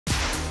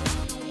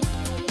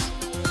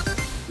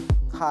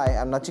Hi,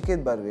 I'm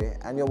Nachiket Barve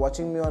and you're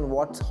watching me on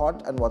What's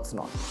Hot and What's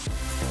Not.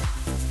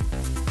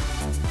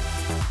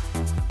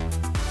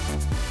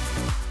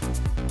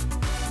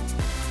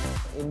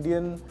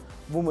 Indian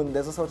woman,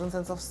 there's a certain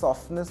sense of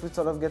softness which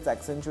sort of gets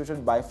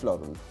accentuated by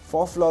florals.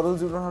 For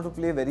florals, you don't have to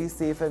play very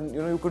safe, and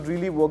you could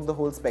really work the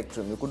whole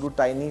spectrum. You could do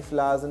tiny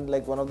flowers in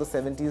like one of the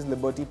 70s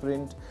Liberty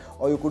print,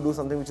 or you could do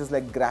something which is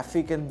like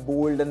graphic and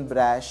bold and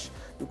brash.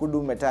 You could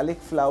do metallic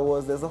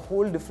flowers. There's a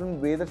whole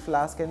different way that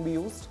flowers can be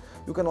used.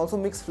 You can also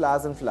mix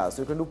flowers and flowers.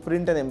 So you can do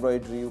print and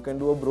embroidery. You can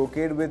do a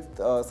brocade with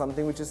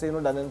something which is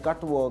done in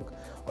cut work,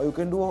 or you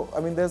can do.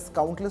 There's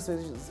countless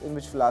ways in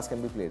which flowers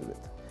can be played with.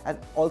 And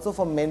also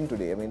for men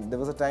today, there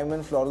was a time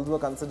when florals were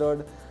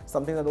considered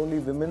something that only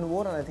women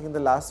wore, and I think in the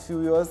last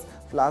few years,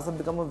 flowers have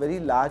become a very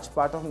large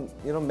part of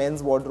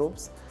men's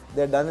wardrobes.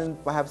 They're done in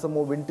perhaps a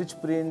more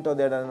vintage print, or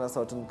they're done in a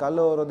certain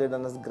color, or they're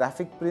done as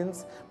graphic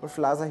prints, but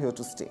flowers are here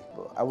to stay.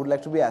 I would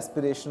like to be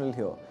aspirational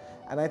here.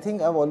 And I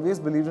think I've always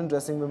believed in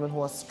dressing women who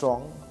are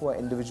strong, who are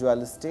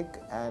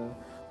individualistic, and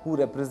who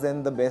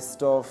represent the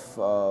best of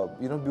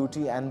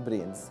beauty and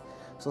brains.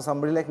 So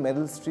somebody like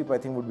Meryl Streep, I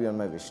think, would be on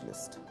my wish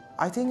list.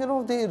 I think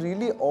they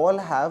really all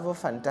have a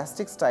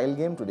fantastic style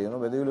game today.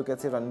 Whether you look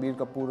at, say, Ranbir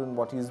Kapoor and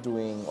what he's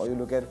doing, or you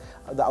look at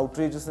the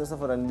outrageousness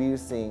of a Ranveer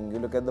Singh, you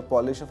look at the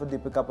polish of a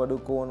Deepika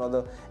Padukone, or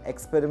the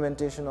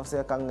experimentation of, say,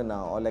 a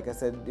Kangana, or like I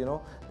said,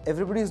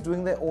 everybody is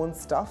doing their own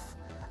stuff,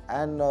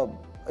 and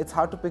it's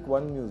hard to pick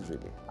one muse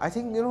really. I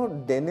think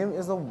denim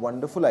is a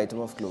wonderful item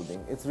of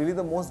clothing. It's really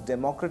the most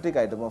democratic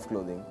item of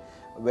clothing.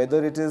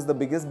 Whether it is the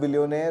biggest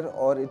billionaire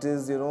or it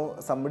is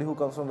somebody who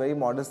comes from a very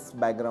modest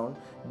background,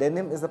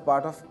 denim is a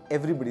part of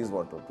everybody's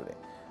wardrobe today.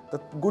 The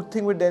good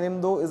thing with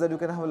denim though is that you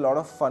can have a lot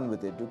of fun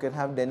with it. You can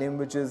have denim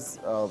which is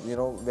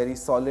very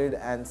solid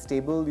and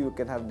stable. You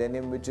can have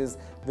denim which is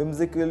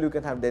whimsical. You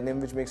can have denim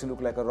which makes you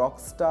look like a rock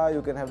star.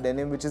 You can have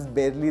denim which is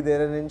barely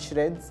there and in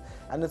shreds,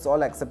 and it's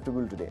all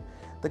acceptable today.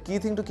 The key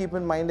thing to keep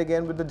in mind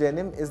again with the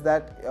denim is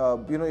that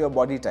your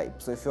body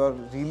type. So if you're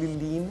really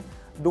lean,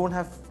 don't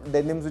have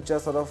denims which are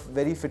sort of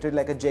very fitted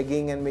like a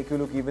jegging and make you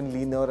look even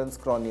leaner and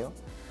scrawnier.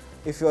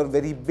 If you're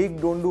very big,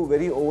 don't do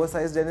very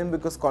oversized denim,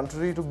 because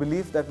contrary to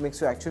belief, that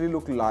makes you actually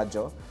look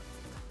larger.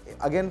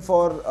 Again,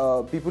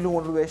 for people who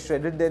want to wear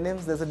shredded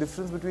denims, there's a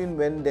difference between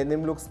when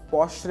denim looks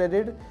posh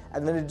shredded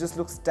and when it just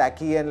looks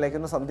tacky and like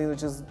something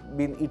which has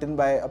been eaten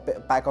by a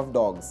pack of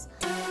dogs.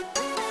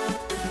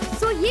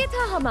 So ये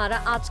था हमारा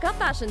आज का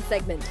fashion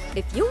segment.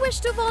 If you wish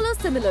to follow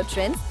similar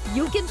trends,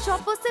 you can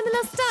shop for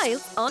similar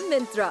styles on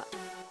Myntra.